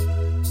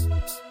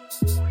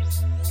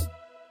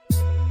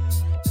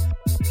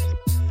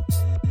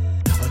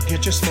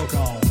Get your smoke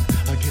on,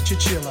 get your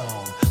chill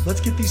on. Let's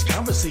get these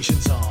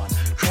conversations on.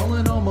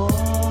 Calling all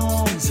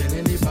moms and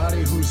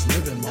anybody who's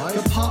living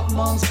life. The Pop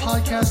Moms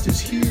Podcast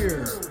is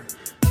here.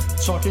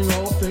 Talking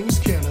all things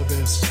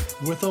cannabis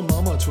with a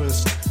mama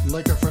twist.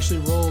 Like a freshly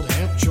rolled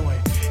hemp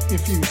joint.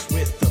 Infused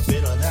with a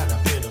bit of that,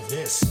 a bit of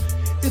this.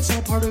 It's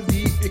all part of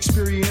the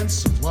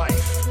experience of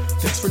life.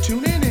 Thanks for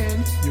tuning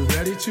in. You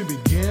ready to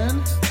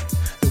begin?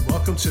 Then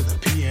welcome to the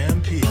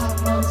PMP. Pop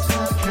Moms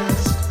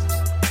Podcast.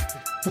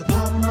 The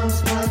Pop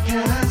Moms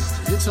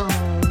Podcast. It's on.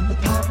 The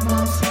Pop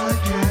Moms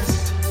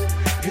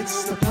Podcast.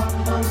 It's the Pop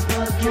Moms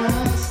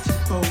Podcast.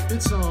 Oh,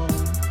 it's on.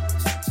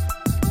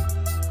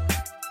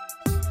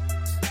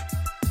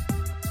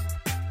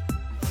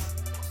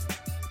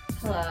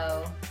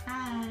 Hello.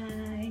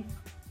 Hi.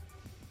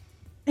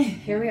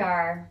 Here we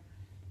are.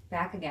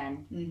 Back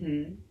again.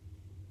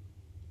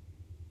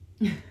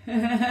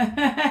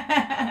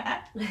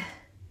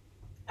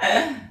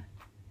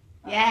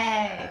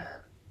 Yay.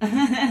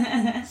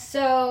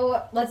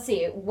 So, let's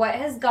see. What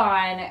has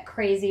gone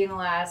crazy in the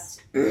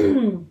last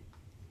 2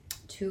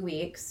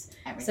 weeks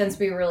since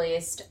we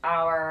released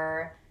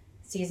our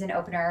season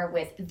opener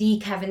with the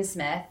Kevin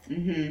Smith,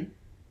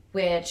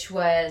 which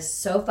was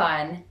so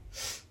fun.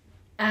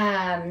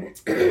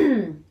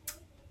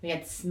 We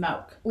had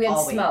smoke. We had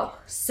all week. smoke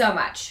so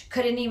much.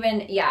 Couldn't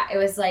even, it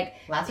was like,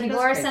 Last week people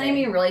was were crazy. sending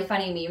me really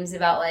funny memes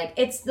about like,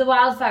 it's the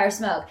wildfire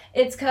smoke.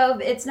 It's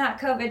COVID, it's not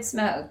COVID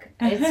smoke.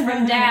 It's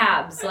from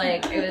dabs.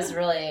 Like, it was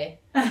really,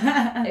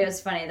 it was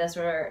funny.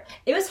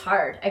 It was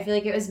hard. I feel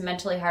like it was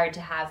mentally hard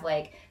to have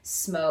like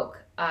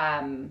smoke.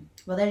 Well,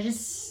 there's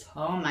just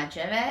so much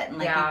of it, and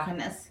like you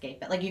couldn't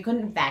escape it. Like you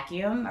couldn't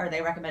vacuum, or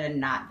they recommended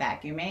not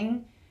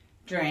vacuuming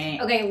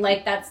during. Okay,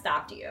 like that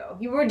stopped you.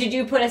 Did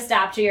you put a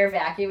stop to your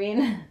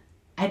vacuuming?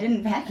 I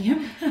didn't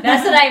vacuum.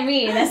 That's what I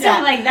mean. That's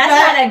not like that's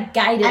not a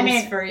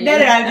guidance for you. No,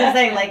 I'm just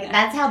saying, like,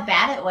 that's how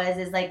bad it was.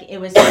 Is like it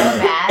was so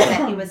bad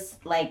that he was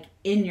like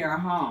in your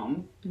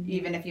home,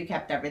 even if you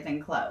kept everything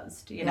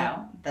closed. You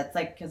know, that's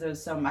like because there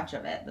was so much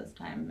of it this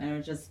time, and it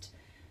was just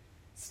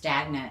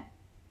stagnant.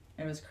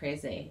 It was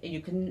crazy.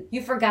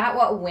 You forgot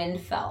what wind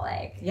felt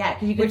like. Yeah,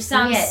 because you could Which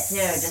sounds see it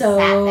too. Just so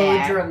sat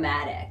there.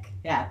 dramatic.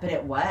 Yeah, but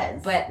it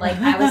was. But like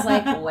I was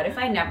like, what if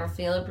I never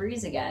feel a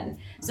breeze again?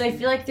 So I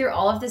feel like through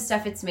all of this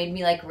stuff, it's made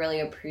me like really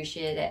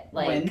appreciate it,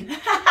 like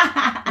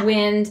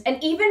wind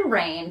and even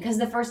rain. Because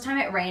the first time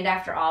it rained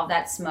after all of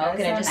that smoke,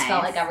 and so it just nice.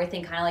 felt like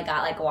everything kind of like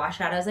got like washed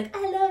out. I was like,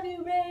 I love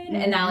you, rain.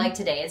 And now like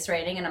today it's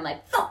raining, and I'm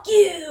like, fuck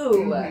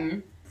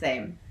you.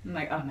 Same. I'm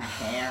like, oh, my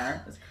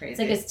hair. It was crazy. It's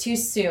like it's too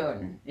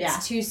soon. Yeah.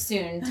 It's too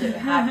soon to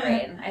have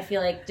rain. I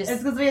feel like just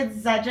it's because we had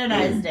such a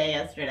nice day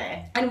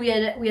yesterday. and we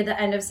had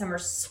the end of summer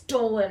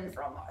stolen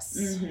from us.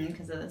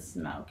 Because of the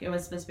smoke. It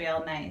was supposed to be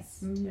all nice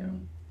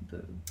too.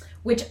 Boo.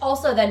 Which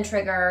also then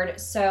triggered,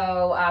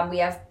 so we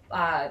have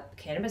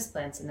cannabis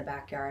plants in the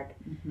backyard,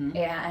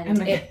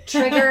 and it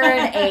triggered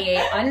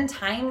a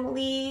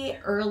untimely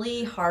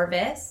early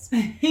harvest,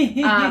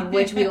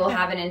 which we will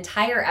have an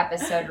entire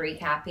episode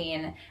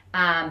recapping,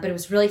 but it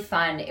was really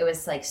fun. It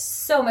was like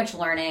so much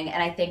learning,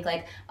 and I think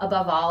like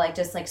above all, like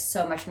just like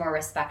so much more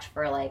respect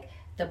for like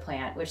the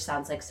plant, which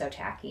sounds like so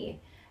tacky.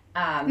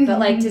 But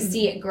like to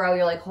see it grow,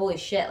 you're like, holy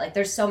shit, like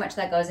there's so much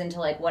that goes into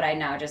like what I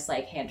now just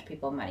like hand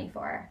people money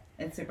for.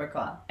 It's super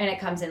cool. And it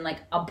comes in like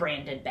a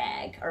branded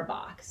bag or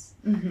box.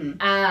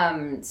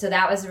 So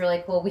that was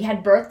really cool. We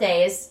had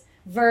birthdays,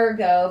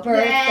 Virgo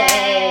birthdays.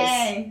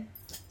 Yay!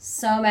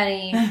 So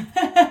many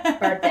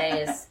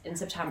birthdays in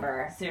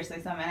September.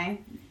 Seriously, so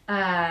many.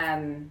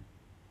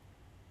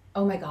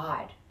 Oh my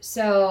God.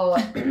 So,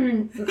 I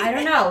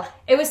don't know.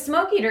 It was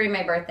smoky during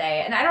my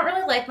birthday, and I don't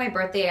really like my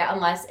birthday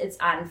unless it's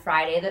on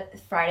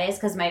Fridays,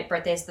 because my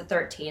birthday is the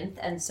 13th,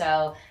 and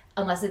so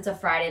unless it's a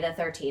Friday the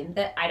 13th,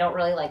 that I don't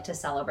really like to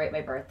celebrate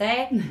my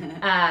birthday.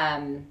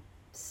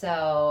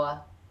 So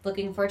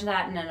looking forward to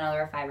that in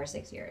another 5 or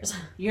 6 years.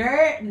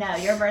 Your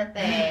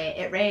birthday,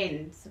 it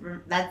rained.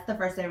 That's the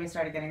first day we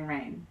started getting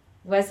rain.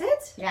 Was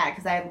it? Yeah,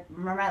 because I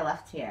remember I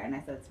left here and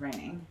I said it's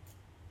raining.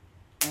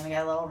 And we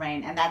got a little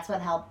rain, and that's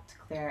what helped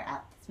clear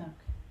out the smoke.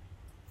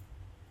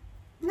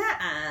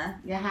 Nuh-uh.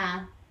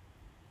 Yeah.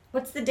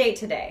 What's the date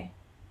today?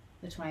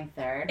 The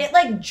 23rd. It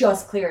like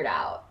just cleared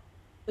out.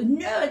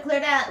 No, it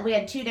cleared out. We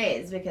had 2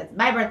 days because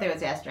my birthday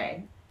was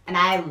yesterday. And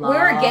I love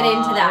We're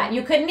getting to that.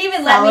 You couldn't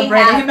even let me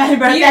celebrating have my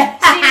birthday.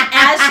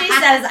 as she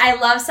says, I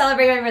love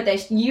celebrating my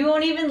birthday. You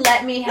won't even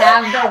let me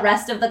have the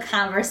rest of the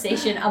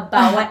conversation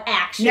about what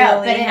actually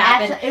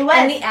happened it was,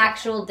 and the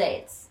actual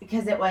dates.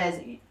 Because it was,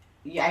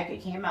 I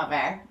came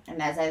over,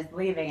 and as I was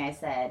leaving, I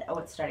said, "Oh,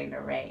 it's starting to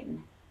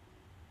rain."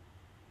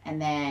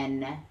 And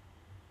then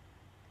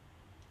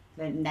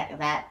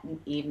that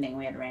evening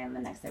we had rain, and the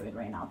next day we had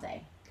rain all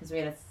day because we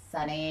had a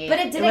sunny. But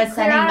it didn't was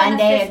clear sunny out on the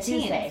Monday and 15th.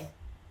 Tuesday.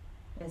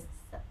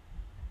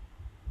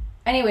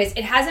 Anyways,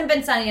 it hasn't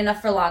been sunny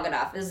enough for long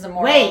enough. This is the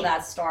moral of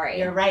that story.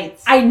 You're right.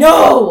 I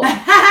know!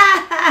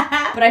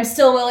 But I'm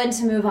still willing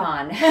to move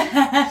on.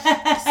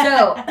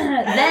 So,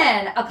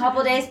 then, a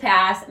couple days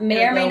pass,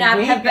 may or may not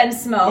have been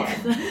smoke.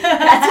 Yeah.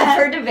 That's up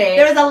for debate.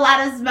 There was a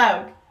lot of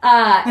smoke.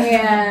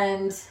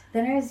 And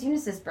then it was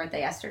Eunice's birthday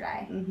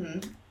yesterday. Mm-hmm.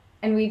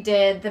 And we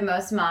did the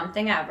most mom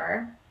thing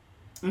ever.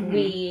 Mm-hmm.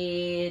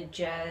 We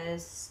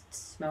just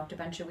smoked a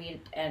bunch of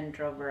weed and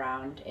drove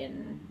around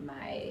in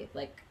my,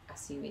 like,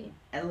 SUV.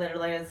 I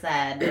literally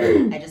said,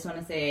 I just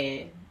want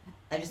to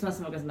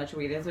smoke as much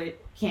weed as we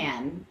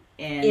can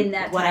in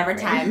that whatever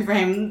time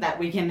frame that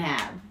we can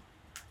have.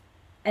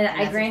 And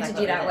I granted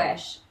you that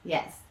wish.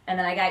 Yes. And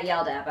then I got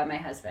yelled at by my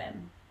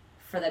husband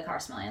for the car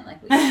smelling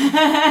like weed.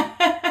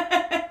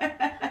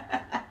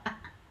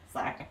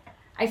 Sorry.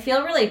 I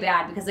feel really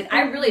bad because, like,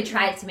 I really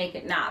tried to make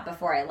it not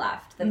before I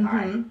left the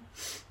car.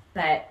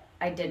 But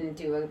I didn't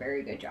do a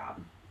very good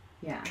job.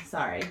 Yeah,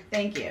 sorry.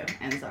 Thank you.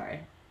 And sorry.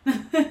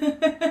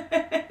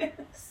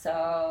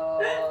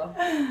 So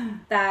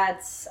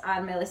that's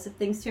on my list of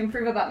things to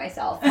improve about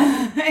myself.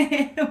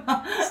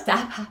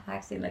 Stop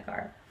hot-boxing the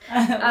car.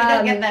 We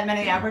don't get that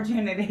many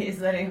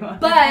opportunities anymore.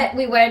 But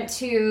we went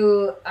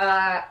to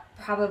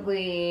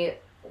probably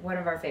one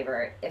of our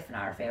favorite, if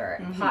not our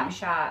favorite, pot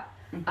shop,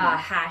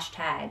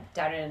 hashtag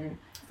down in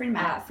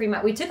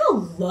Fremont. We took a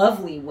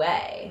lovely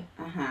way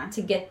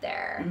to get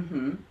there.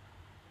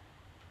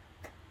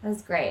 That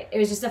was great. It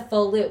was just a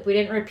full loop. We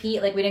didn't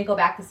repeat. Like, we didn't go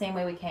back the same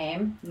way we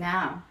came.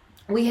 No.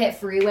 We hit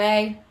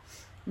freeway.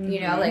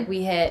 You know, like,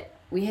 we hit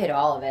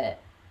all of it.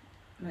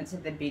 Went to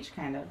the beach,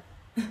 kind of.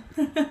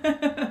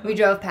 We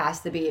drove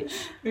past the beach.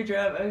 We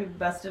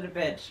busted a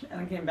bitch, and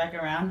then came back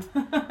around.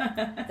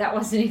 That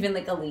wasn't even,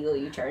 like, a legal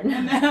U-turn.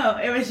 No,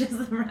 it was just...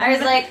 I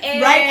was like,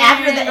 right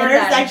after the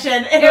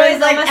intersection. It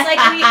was almost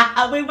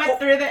like we went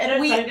through the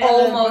intersection. We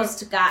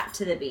almost got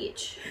to the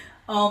beach.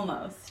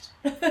 Almost.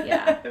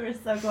 Yeah. We were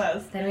so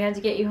close. Then we had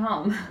to get you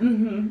home.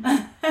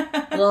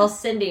 Little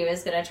Cindy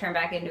was going to turn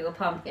back into a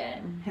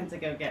pumpkin. Had to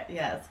go get...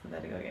 Yes, we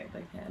had to go get the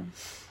kid.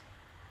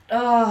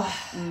 Oh...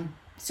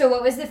 So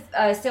what was the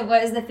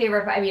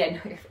favorite part? I mean, I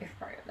know your favorite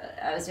part of it.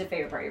 That was your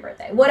favorite part of your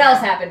birthday. What else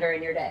happened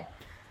during your day?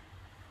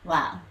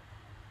 Wow.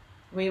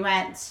 We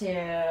went to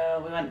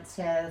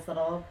this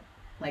little,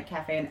 like,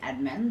 cafe in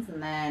Edmonds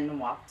and then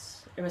walked.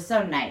 It was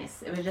so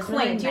nice. It was just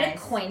really nice. You had a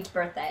quaint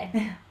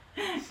birthday.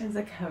 It was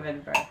a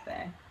COVID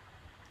birthday.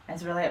 I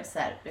was really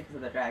upset because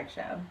of the drag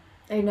show.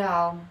 I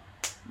know.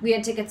 We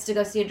had tickets to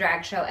go see a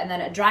drag show and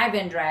then a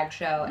drive-in drag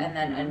show and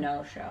then a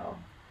no-show.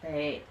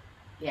 They,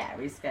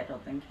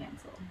 rescheduled and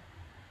canceled.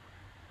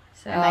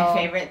 So,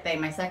 and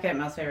my second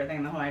most favorite thing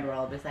in the whole wide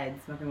world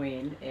besides smoking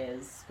weed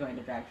is going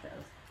to drag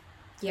shows.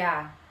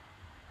 Yeah.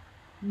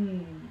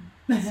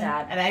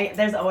 Sad. And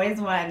there's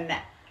always one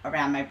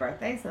around my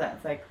birthday, so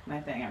that's like my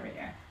thing every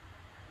year.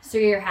 So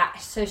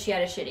she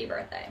had a shitty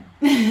birthday.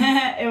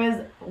 It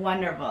was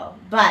wonderful,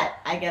 but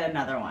I get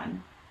another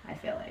one. I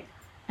feel like.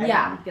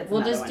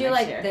 We'll just do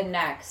like year. The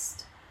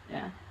next.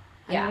 Yeah.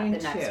 The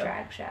next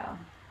drag show.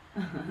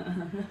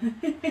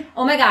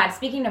 Oh my God!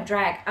 Speaking of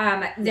drag,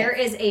 there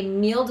is a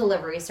meal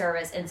delivery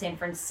service in San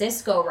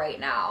Francisco right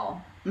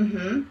now.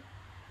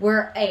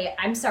 Where a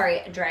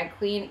drag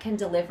queen can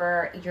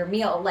deliver your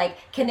meal. Like,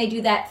 can they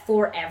do that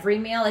for every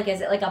meal? Like, is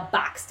it like a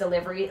box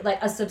delivery, like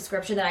a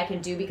subscription that I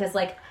can do? Because,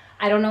 like,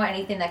 I don't know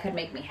anything that could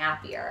make me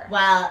happier.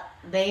 Well,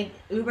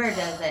 Uber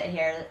does it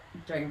here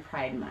during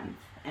Pride Month,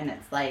 and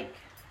it's like,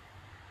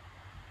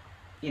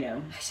 you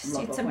know, I just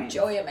need some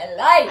joy in my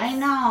life. I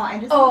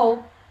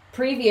know.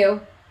 Preview.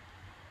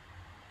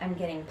 I'm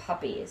getting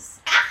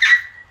puppies.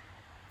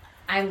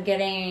 I'm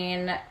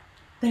getting...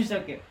 They're so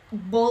cute.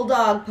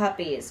 Bulldog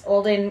puppies.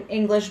 Old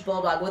English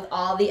bulldog with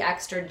all the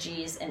extra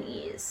G's and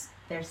E's.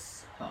 They're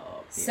so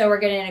cute. So we're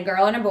getting a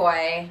girl and a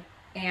boy.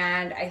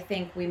 And I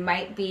think we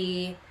might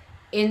be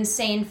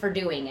insane for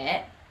doing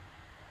it.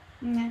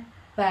 Yeah.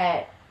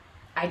 But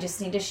I just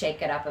need to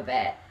shake it up a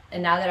bit.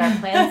 And now that our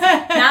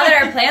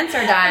plans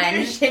are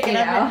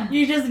done,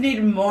 you just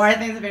need more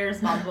things to be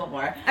responsible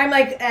for. I'm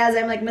like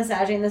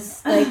massaging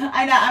this like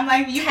I know. I'm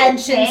like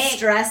tension,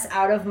 stress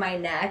out of my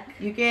neck.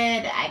 We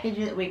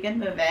could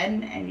move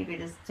in and you could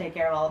just take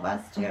care of all of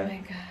us too. Oh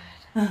my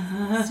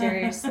God.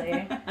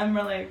 Seriously. I'm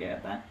really okay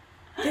with that.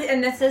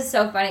 And this is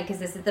so funny because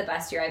this is the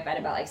best year I've been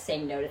about like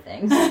saying no to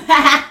things.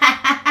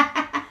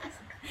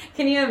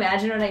 Can you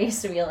imagine when I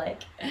used to be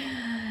like,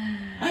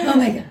 oh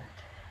my God.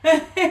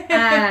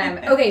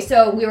 Okay,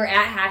 so we were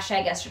at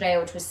Hashtag yesterday,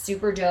 which was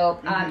super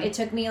dope. It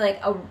took me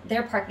like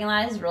their parking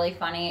lot is really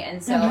funny,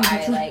 and so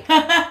I like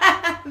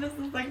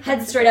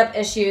had straight up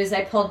issues.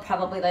 I pulled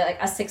probably like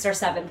a 6 or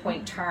 7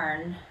 point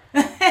turn.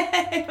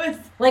 It was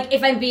like,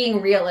 if I'm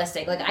being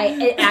realistic, like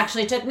it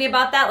actually took me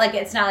about that. Like,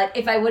 it's not like,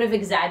 if I would have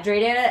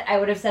exaggerated it, I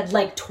would have said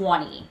like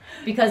 20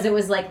 because it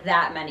was like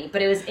that many,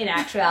 but it was in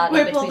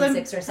actuality between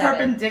 6 or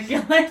 7.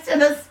 Perpendicular to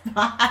the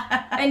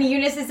spot. And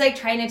Eunice is like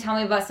trying to tell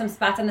me about some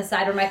spots on the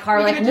side where my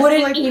car like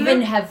wouldn't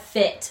even have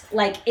fit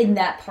like in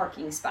that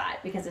parking spot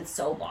because it's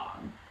so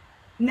long.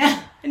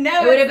 No,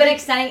 it would have been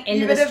extending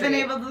into the street.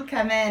 You would have been able to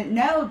come in.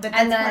 No, but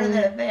that's part of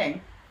the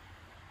thing.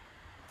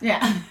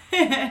 Yeah.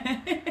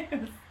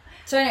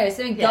 So anyway,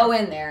 so we go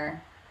in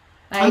there.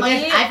 I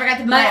forgot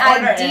to put my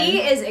order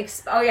ID in. is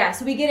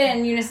so we get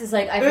in. Eunice is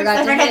like, I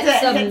forgot to hit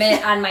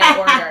submit on my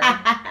order.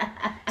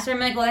 So I'm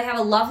like, well, they have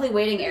a lovely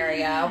waiting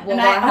area. We'll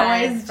And go I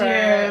ahead always do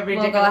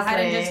We'll go ahead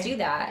and ridiculously- just do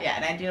that. Yeah,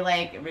 and I do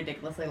like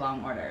ridiculously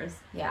long orders.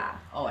 Yeah.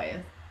 Always.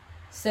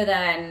 So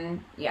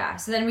then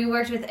we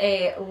worked with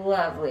a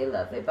lovely,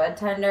 lovely bud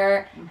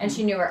tender, and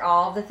she knew where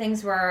all of the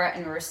things were,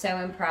 and we were so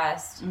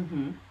impressed.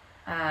 Mm-hmm.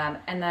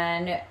 And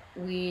then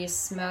we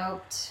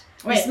smoked.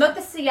 Wait. We smoked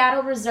the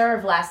Seattle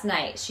Reserve last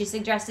night. She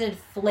suggested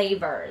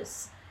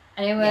flavors,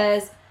 and it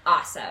was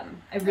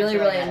awesome. I really, really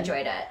really good.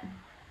 enjoyed it.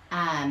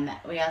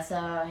 We also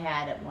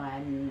had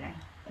one.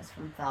 It's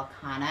from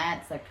Falcana.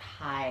 It's like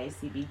high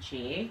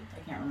CBG. I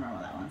can't remember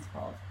what that one's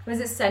called. Was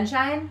it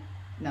Sunshine?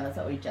 No, that's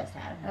what we just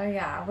had. Oh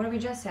yeah. What did we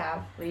just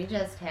have? We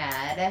just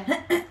had.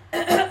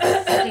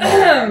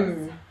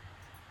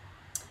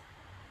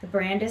 The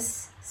brand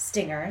is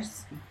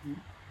Stingers.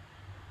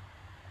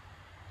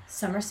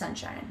 Summer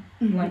Sunshine.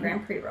 1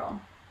 gram pre-roll.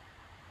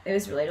 It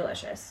was really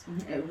delicious.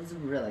 It was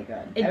really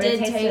good. It It did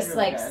tasted taste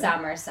really like good.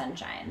 summer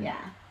sunshine.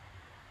 Yeah,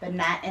 but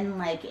not in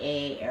like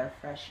a air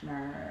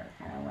freshener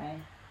kind of way.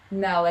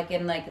 No, like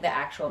in like the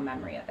actual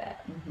memory of it.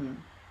 Mm-hmm.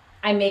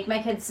 I make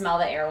my kids smell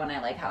the air when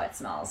I like how it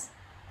smells.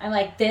 I'm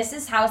like, this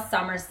is how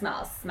summer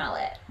smells. Smell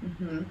it.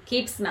 Mm-hmm.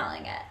 Keep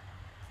smelling it.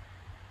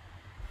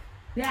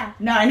 Yeah.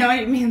 No, I know what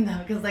you mean though,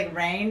 because like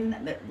rain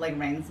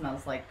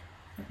smells like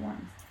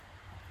worms.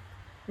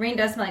 Rain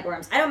does smell like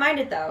worms. I don't mind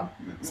it though.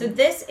 So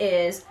this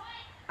is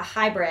a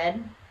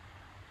hybrid.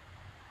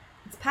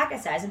 It's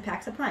packet size and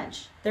packs a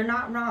punch. They're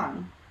not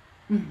wrong.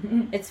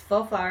 It's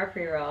full flower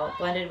pre-roll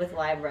blended with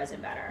live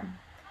resin batter.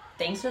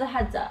 Thanks for the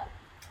heads up.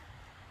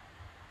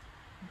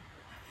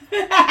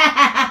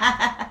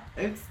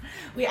 Oops.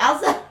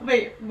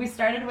 We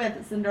started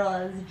with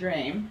Cinderella's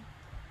Dream.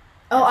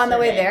 Oh, on the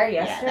way yesterday. there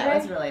yesterday? Yeah,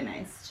 that was really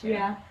nice too.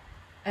 Yeah.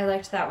 I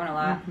liked that one a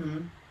lot.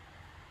 Mm-hmm.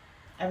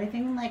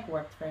 Everything like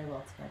worked very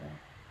well together.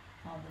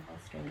 All the whole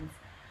strains.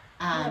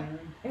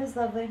 It was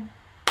lovely.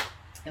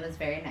 It was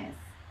very nice.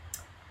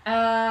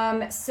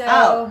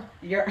 So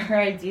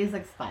Her ID's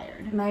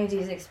expired. my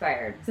ID's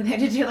expired. So they had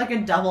to do like a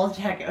double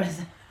check. It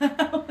was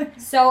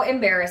So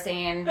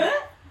embarrassing.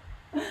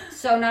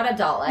 So not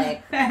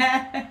adult-like.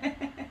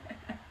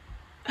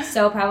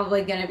 So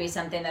probably going to be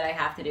something that I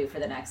have to do for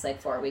the next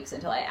like 4 weeks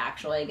until I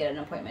actually get an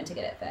appointment to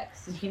get it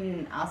fixed. You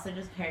can also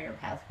just carry your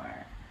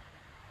passport.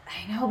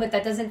 I know, but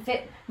that doesn't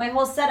fit. My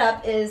whole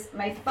setup is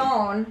my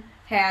phone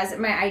has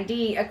my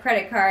ID, a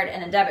credit card,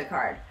 and a debit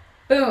card.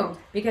 Boom.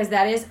 Because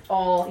that is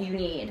all you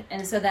need.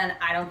 And so then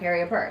I don't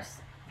carry a purse.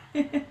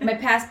 My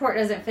passport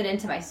doesn't fit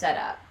into my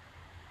setup.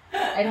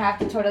 I'd have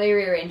to totally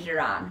rearrange it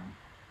around.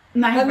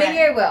 But maybe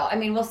I will. I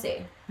mean, we'll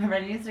see. My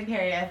friend used to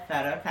carry a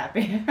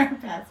photocopy of her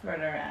passport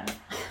around.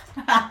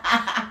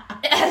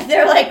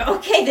 They're like,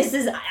 okay, this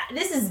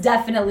is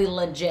definitely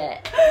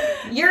legit.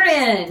 You're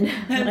in.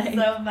 It's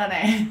so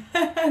funny.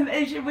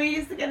 We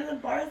used to get into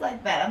bars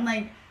like that. I'm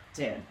like,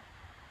 dude,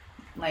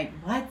 like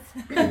what?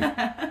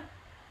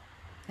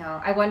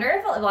 No, I wonder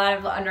if a lot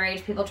of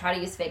underage people try to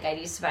use fake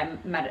IDs to buy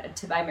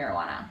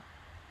marijuana.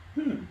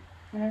 I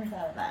never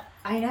thought of that.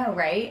 I know,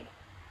 right?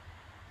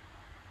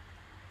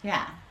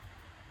 Yeah.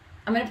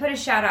 I'm gonna put a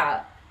shout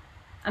out.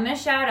 I'm gonna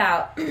shout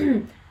out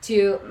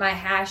to my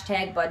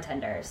hashtag bud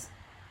tenders.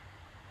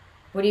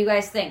 What do you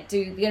guys think? Do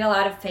you get a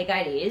lot of fake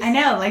IDs? I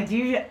know. Like, do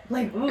you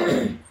like?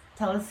 Ooh,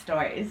 tell us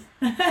stories.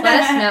 Let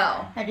us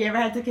know. Have you ever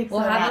had to kick? We'll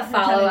someone have out a for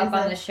trying to follow up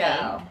use on a the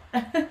show.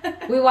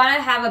 fake? We want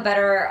to have a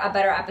better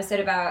episode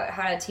about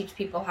how to teach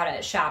people how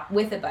to shop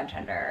with a bud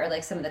tender, or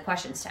like some of the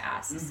questions to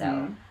ask.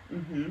 So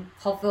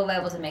hopefully we'll be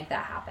able to make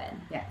that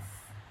happen. Yes.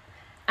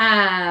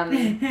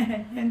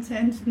 Hint,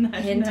 hint,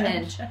 nudge, hint.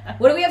 nudge.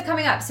 What do we have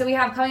coming up? So we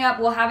have coming up,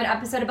 we'll have an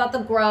episode about the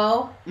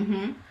grow.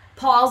 Mm-hmm.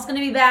 Paul's going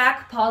to be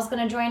back. Paul's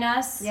going to join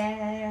us.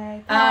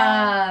 Yay.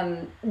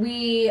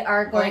 We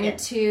are going Oregon.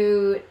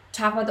 to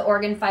talk about the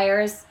Oregon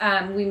fires.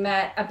 We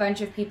met a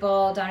bunch of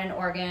people down in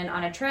Oregon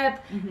on a trip,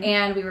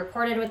 and we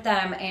recorded with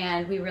them,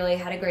 and we really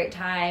had a great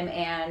time,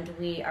 and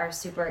we are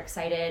super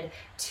excited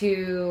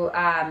to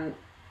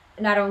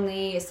not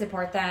only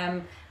support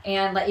them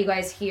and let you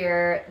guys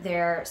hear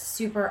their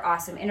super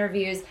awesome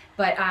interviews,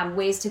 but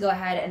ways to go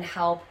ahead and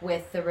help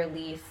with the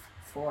relief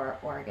for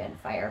Oregon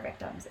fire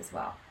victims as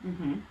well.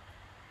 Mm-hmm.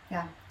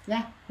 Yeah.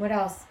 What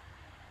else?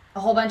 A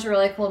whole bunch of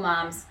really cool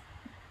moms.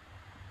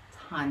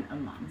 Ton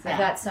of moms. I've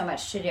got so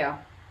much to do.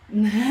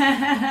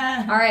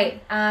 All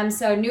right.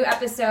 So new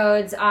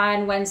episodes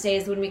on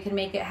Wednesdays when we can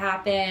make it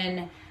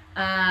happen.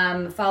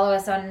 Follow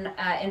us on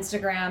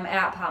Instagram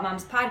at Pop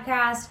Moms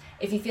Podcast.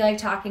 If you feel like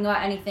talking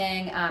about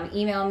anything,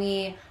 email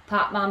me,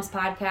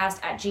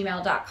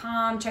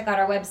 popmomspodcast@gmail.com. Check out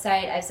our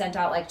website. I've sent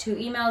out like 2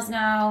 emails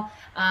now.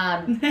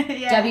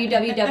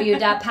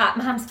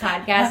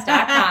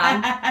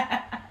 www.popmomspodcast.com.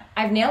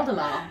 I've nailed them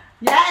all.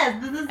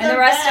 Yes, this is And the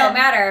rest don't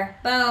matter.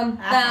 Boom,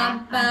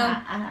 boom,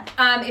 boom.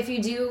 If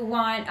you do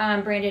want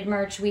branded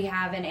merch, we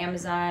have an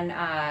Amazon,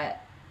 a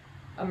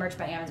Merch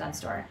by Amazon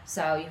store.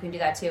 So you can do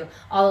that too.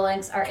 All the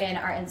links are in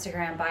our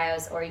Instagram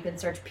bios, or you can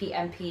search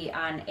PMP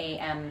on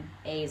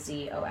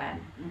AMAZON.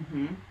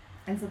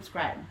 And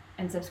subscribe.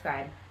 And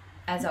subscribe,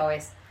 as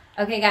always.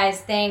 Okay, guys,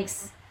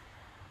 thanks.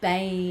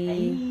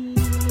 Bye.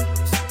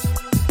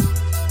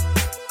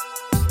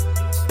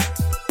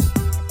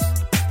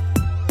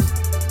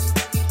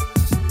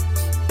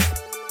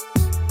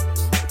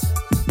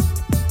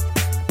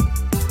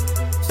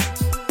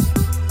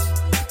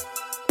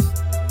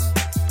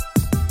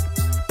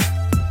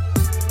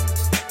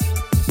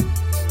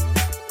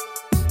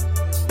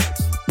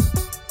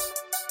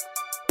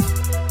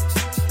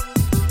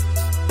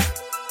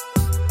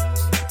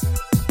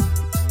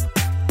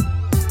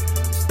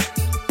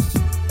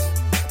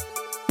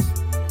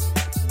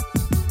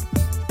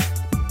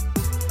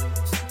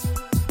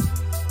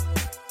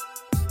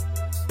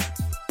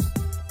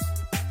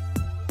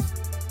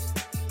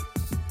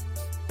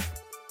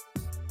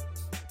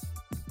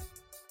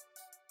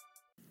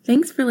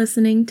 Thanks for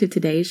listening to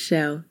today's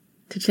show.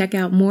 To check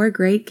out more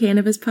great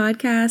cannabis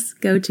podcasts,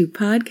 go to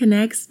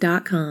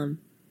podconnects.com.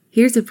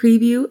 Here's a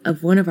preview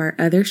of one of our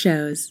other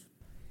shows.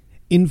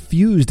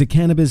 Infused, a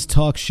cannabis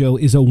talk show,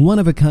 is a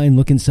one-of-a-kind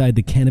look inside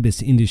the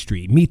cannabis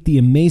industry. Meet the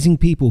amazing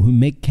people who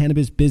make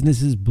cannabis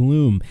businesses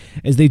bloom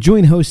as they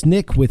join host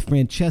Nick with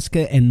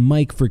Francesca and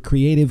Mike for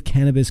creative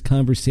cannabis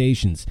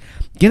conversations.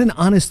 Get an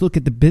honest look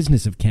at the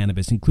business of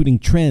cannabis, including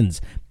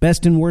trends,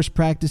 best and worst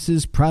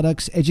practices,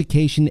 products,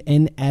 education,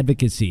 and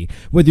advocacy.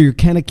 Whether you're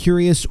canna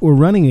curious or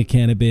running a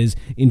cannabis,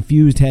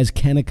 Infused has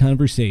canna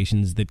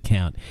conversations that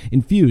count.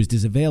 Infused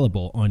is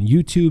available on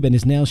YouTube and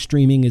is now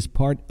streaming as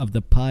part of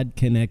the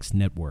PodConnects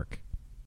network.